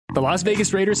The Las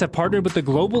Vegas Raiders have partnered with the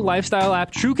global lifestyle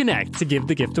app TrueConnect to give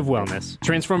the gift of wellness.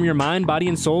 Transform your mind, body,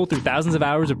 and soul through thousands of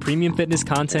hours of premium fitness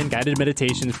content, guided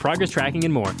meditations, progress tracking,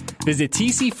 and more. Visit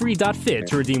tcfree.fit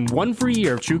to redeem 1 free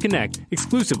year of TrueConnect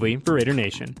exclusively for Raider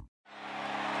Nation.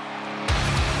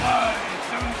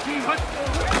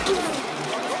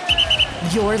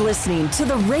 You're listening to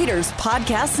the Raiders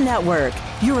Podcast Network,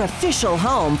 your official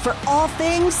home for all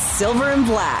things silver and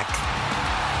black.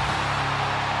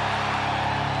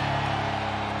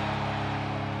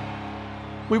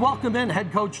 We welcome in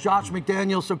head coach Josh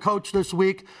McDaniels. So, Coach, this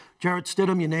week, Jarrett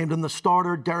Stidham, you named him the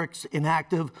starter. Derek's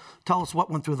inactive. Tell us what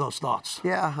went through those thoughts.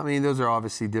 Yeah, I mean, those are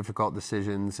obviously difficult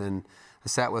decisions. And I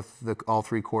sat with all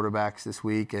three quarterbacks this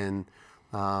week, and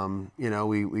you know,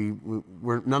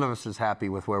 we're none of us is happy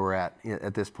with where we're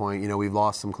at this point. You know, we've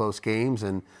lost some close games,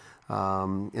 and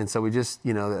so we just,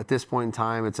 you know, at this point in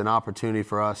time, it's an opportunity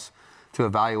for us to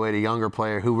evaluate a younger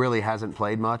player who really hasn't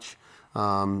played much.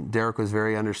 Derek was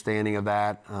very understanding of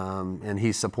that, and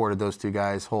he supported those two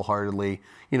guys wholeheartedly,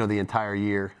 you know, the entire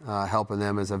year, helping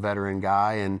them as a veteran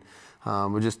guy. And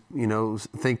we just, you know,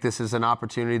 think this is an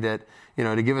opportunity that, you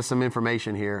know, to give us some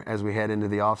information here as we head into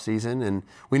the off season. And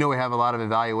we know we have a lot of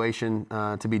evaluation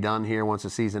to be done here once the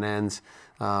season ends,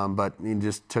 but he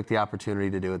just took the opportunity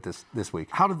to do it this week.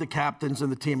 How did the captains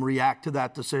and the team react to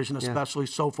that decision, especially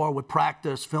so far with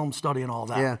practice, film study, and all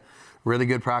that? Yeah. Really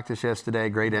good practice yesterday,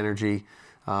 great energy.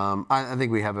 I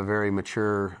think we have a very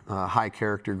mature,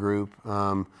 high-character group.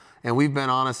 And we've been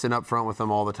honest and upfront with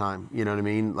them all the time. You know what I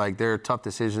mean? Like, there are tough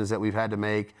decisions that we've had to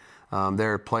make.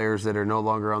 There are players that are no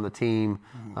longer on the team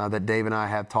that Dave and I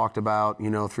have talked about,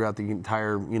 you know, throughout the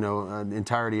entire, you know,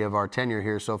 entirety of our tenure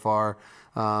here so far.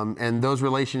 And those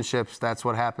relationships, that's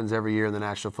what happens every year in the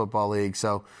National Football League.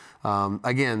 So,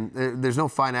 again, there's no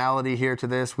finality here to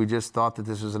this. We just thought that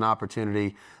this was an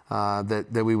opportunity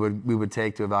that we would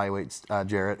take to evaluate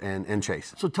Jarrett and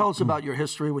Chase. So tell us about your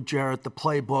history with Jarrett, the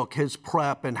playbook, his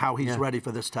prep, and how he's ready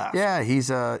for this task. Yeah, he's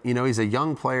a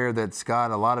young player that's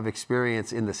got a lot of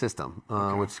experience in the system,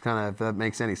 which kind of, if that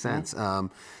makes any sense. He's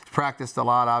practiced a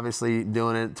lot, obviously,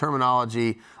 doing it.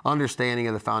 Terminology, understanding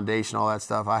of the foundation, all that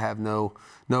stuff. I have no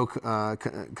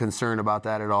concern about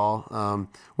that at all.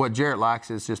 What Jarrett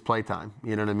lacks is just play time.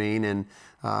 You know what I mean?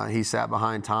 And he sat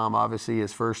behind Tom, obviously,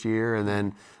 his first year, and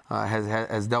then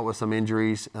has dealt with some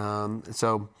injuries.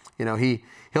 So, you know,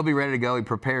 he'll be ready to go. He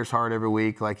prepares hard every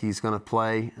week like he's going to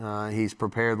play. He's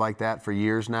prepared like that for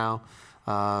years now.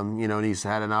 You know, and he's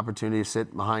had an opportunity to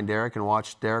sit behind Derek and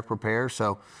watch Derek prepare.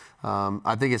 So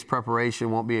I think his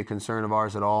preparation won't be a concern of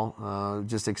ours at all.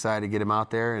 Just excited to get him out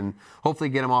there and hopefully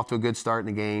get him off to a good start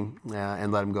in the game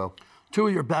and let him go. Two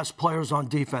of your best players on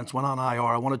defense went on IR.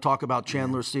 I want to talk about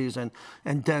Chandler Season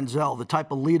and Denzel, the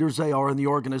type of leaders they are in the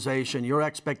organization, your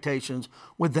expectations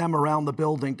with them around the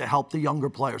building to help the younger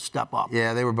players step up.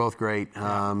 Yeah, they were both great. You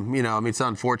know, I mean, it's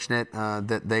unfortunate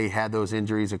that they had those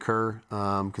injuries occur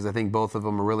because I think both of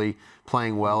them were really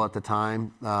playing well at the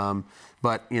time.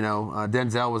 But, you know,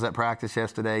 Denzel was at practice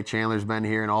yesterday. Chandler's been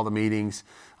here in all the meetings.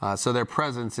 So their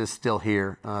presence is still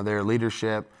here. Their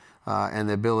leadership and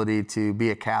the ability to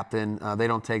be a captain, they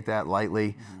don't take that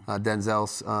lightly.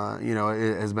 Denzel's, you know,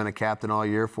 has been a captain all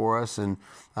year for us. And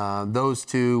those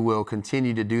two will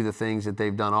continue to do the things that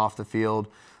they've done off the field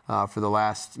for the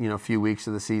last, you know, few weeks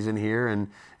of the season here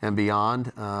and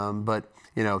beyond. But,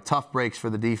 you know, tough breaks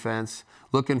for the defense.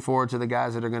 Looking forward to the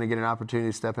guys that are going to get an opportunity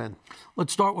to step in.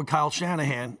 Let's start with Kyle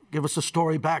Shanahan. Give us a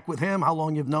story back with him, how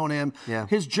long you've known him. Yeah.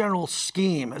 His general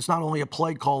scheme is not only a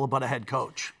play caller, but a head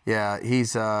coach. Yeah,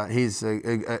 he's a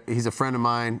friend of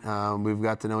mine. We've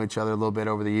got to know each other a little bit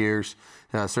over the years.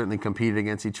 Certainly competed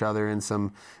against each other in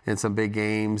some big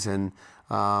games, and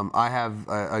I have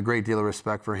a great deal of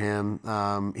respect for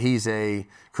him. He's a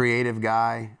creative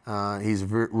guy. He's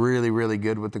really, really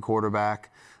good with the quarterback.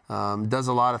 Does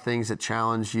a lot of things that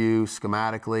challenge you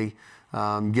schematically,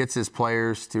 gets his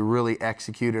players to really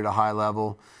execute at a high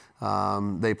level.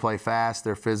 They play fast,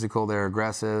 they're physical, they're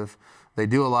aggressive. They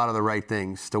do a lot of the right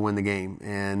things to win the game.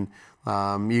 And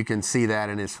you can see that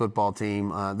in his football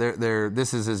team.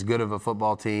 This is as good of a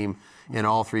football team in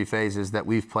all three phases that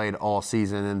we've played all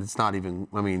season. And it's not even,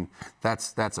 I mean,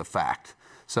 that's a fact.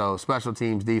 So special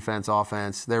teams, defense,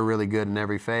 offense, they're really good in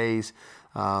every phase.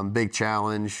 Big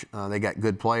challenge. They got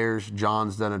good players.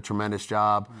 John's done a tremendous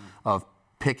job of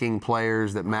picking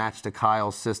players that match to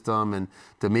Kyle's system, and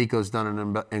D'Amico's done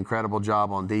an incredible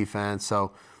job on defense.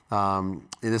 So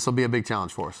this will be a big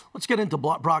challenge for us. Let's get into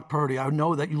Brock Purdy. I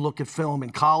know that you look at film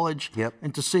in college,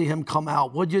 and to see him come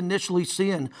out, what did you initially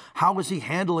see, and how is he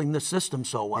handling the system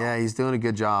so well? Yeah, he's doing a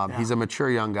good job. Yeah. He's a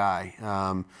mature young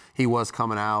guy. He was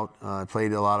coming out,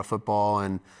 played a lot of football,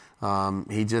 and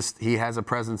he has a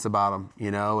presence about him,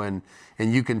 you know, and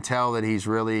you can tell that he's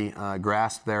really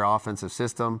grasped their offensive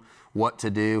system, what to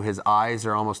do. His eyes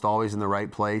are almost always in the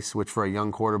right place, which for a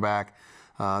young quarterback,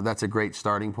 that's a great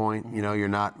starting point. You know, you're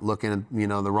not looking at, you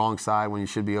know, the wrong side when you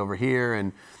should be over here.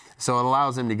 And so it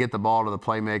allows him to get the ball to the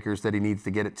playmakers that he needs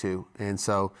to get it to. And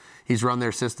so he's run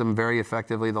their system very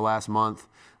effectively the last month.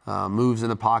 Moves in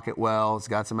the pocket well, has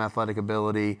got some athletic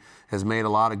ability, has made a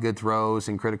lot of good throws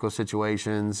in critical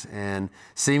situations, and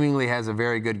seemingly has a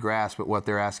very good grasp at what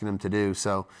they're asking him to do.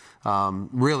 So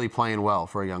really playing well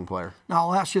for a young player. Now,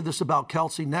 I'll ask you this about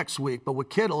Kelce next week, but with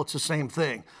Kittle, it's the same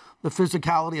thing. The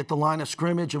physicality at the line of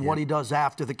scrimmage and what he does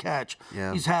after the catch.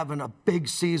 Yeah. He's having a big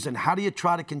season. How do you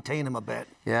try to contain him a bit?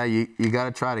 Yeah, you got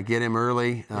to try to get him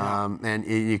early, and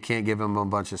you can't give him a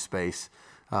bunch of space.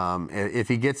 If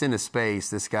he gets into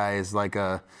space, this guy is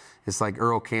it's like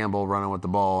Earl Campbell running with the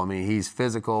ball. I mean, he's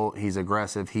physical, he's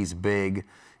aggressive, he's big,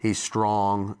 he's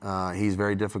strong, he's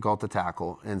very difficult to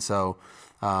tackle. And so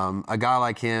a guy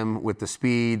like him with the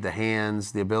speed, the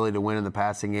hands, the ability to win in the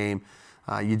passing game,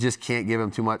 you just can't give him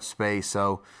too much space.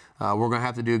 So we're going to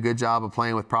have to do a good job of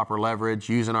playing with proper leverage,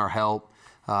 using our help,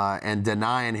 and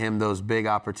denying him those big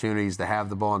opportunities to have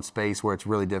the ball in space where it's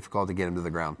really difficult to get him to the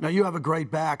ground. Now, you have a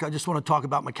great back. I just want to talk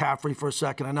about McCaffrey for a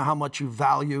second. I know how much you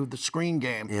value the screen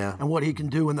game and what he can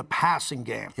do in the passing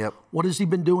game. Yep. What has he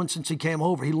been doing since he came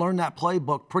over? He learned that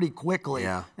playbook pretty quickly,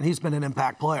 and he's been an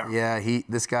impact player. Yeah,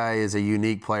 this guy is a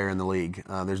unique player in the league.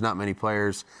 There's not many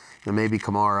players, maybe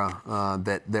Kamara,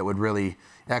 that would really –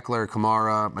 Eckler,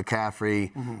 Kamara,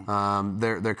 McCaffrey,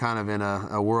 they're kind of in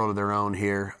a world of their own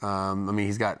here. I mean,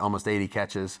 he's got almost 80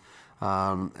 catches,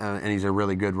 and he's a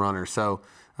really good runner. So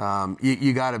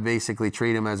you got to basically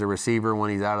treat him as a receiver when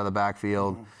he's out of the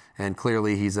backfield. And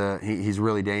clearly he's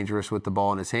really dangerous with the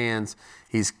ball in his hands.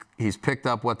 He's picked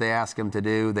up what they ask him to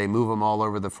do. They move him all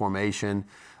over the formation.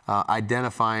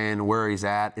 Identifying where he's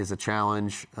at is a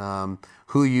challenge.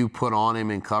 Who you put on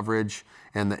him in coverage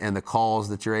and the calls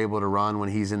that you're able to run when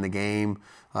he's in the game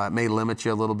may limit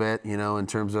you a little bit, you know, in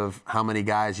terms of how many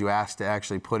guys you ask to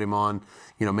actually put him on,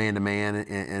 you know, man-to-man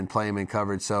and play him in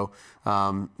coverage. So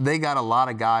they got a lot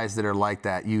of guys that are like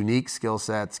that, unique skill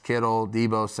sets. Kittle,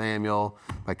 Deebo Samuel,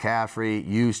 McCaffrey,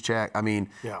 Juszczyk. I mean,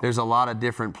 there's a lot of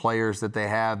different players that they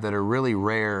have that are really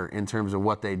rare in terms of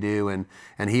what they do, and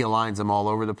he aligns them all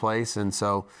over the place. And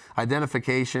so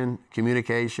identification,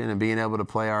 communication, and being able to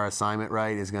play our assignment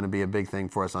right is going to be a big thing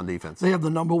for us on defense. They have the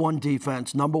number one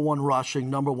defense, number one rushing,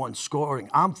 number one scoring.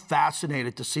 I'm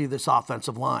fascinated to see this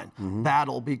offensive line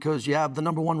battle because you have the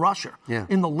number one rusher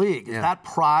in the league. Is that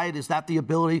pride? Is that the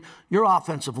ability? Your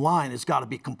offensive line has got to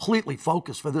be completely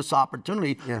focused for this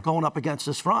opportunity going up against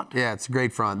this front. Yeah, it's a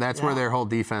great front. That's where their whole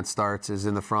defense starts, is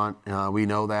in the front. We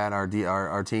know that.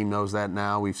 Our team knows that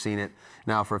now. We've seen it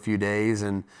now for a few days,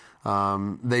 and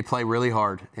they play really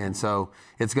hard. And so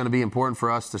it's going to be important for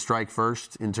us to strike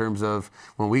first in terms of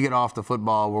when we get off the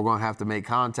football, we're going to have to make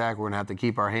contact. We're going to have to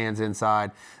keep our hands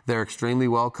inside. They're extremely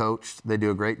well coached. They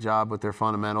do a great job with their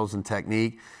fundamentals and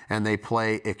technique, and they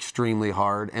play extremely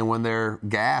hard. And when they're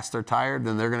gassed or tired,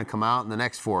 then they're going to come out and the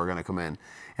next four are going to come in.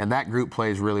 And that group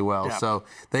plays really well. Depth. So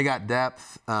they got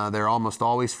depth. They're almost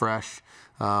always fresh.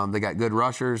 They got good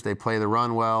rushers. They play the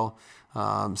run well.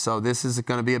 So this is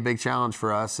going to be a big challenge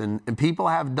for us. And people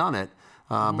have done it,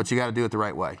 but you got to do it the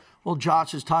right way. Well,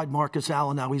 Josh has tied Marcus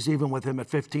Allen now. He's even with him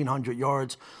at 1,500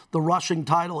 yards. The rushing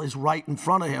title is right in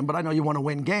front of him, but I know you want to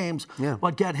win games,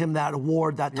 but get him that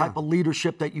award, that type of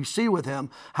leadership that you see with him.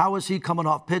 How is he coming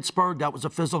off Pittsburgh? That was a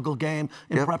physical game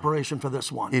in preparation for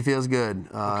this one. He feels good.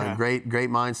 Great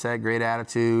mindset, great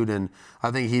attitude, and I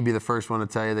think he'd be the first one to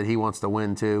tell you that he wants to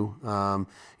win too.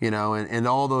 You know, and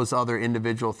all those other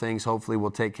individual things hopefully will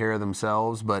take care of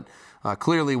themselves, but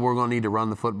clearly we're going to need to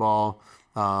run the football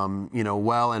you know,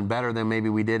 well and better than maybe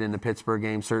we did in the Pittsburgh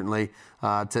game, certainly,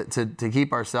 to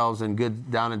keep ourselves in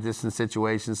good down and distance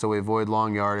situations so we avoid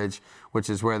long yardage, which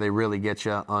is where they really get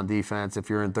you on defense. If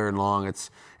you're in third and long,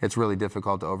 it's really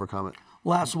difficult to overcome it.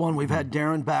 Last one, we've had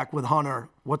Darren back with Hunter.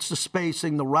 What's the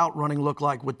spacing, the route running look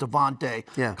like with Devontae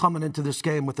coming into this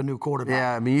game with the new quarterback?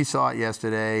 Yeah, I mean, you saw it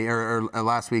yesterday, or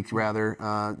last week rather.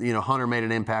 You know, Hunter made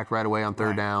an impact right away on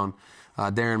third down.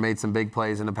 Darren made some big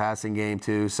plays in the passing game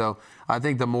too. So I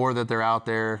think the more that they're out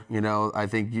there, I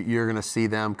think you're going to see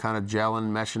them kind of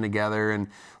gelling, meshing together. And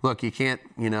look, you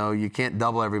can't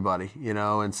double everybody,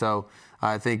 and so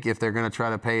I think if they're going to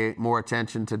try to pay more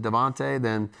attention to Devontae,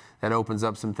 then that opens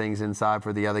up some things inside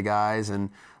for the other guys. And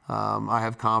I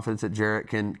have confidence that Jarrett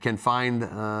can find,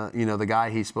 the guy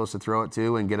he's supposed to throw it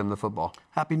to and get him the football.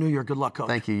 Happy New Year. Good luck, Coach.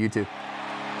 Thank you. You too.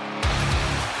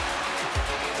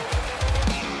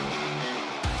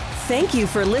 Thank you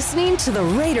for listening to the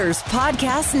Raiders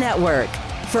Podcast Network.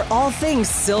 For all things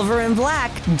Silver and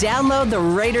Black, download the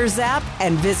Raiders app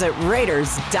and visit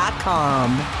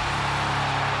Raiders.com.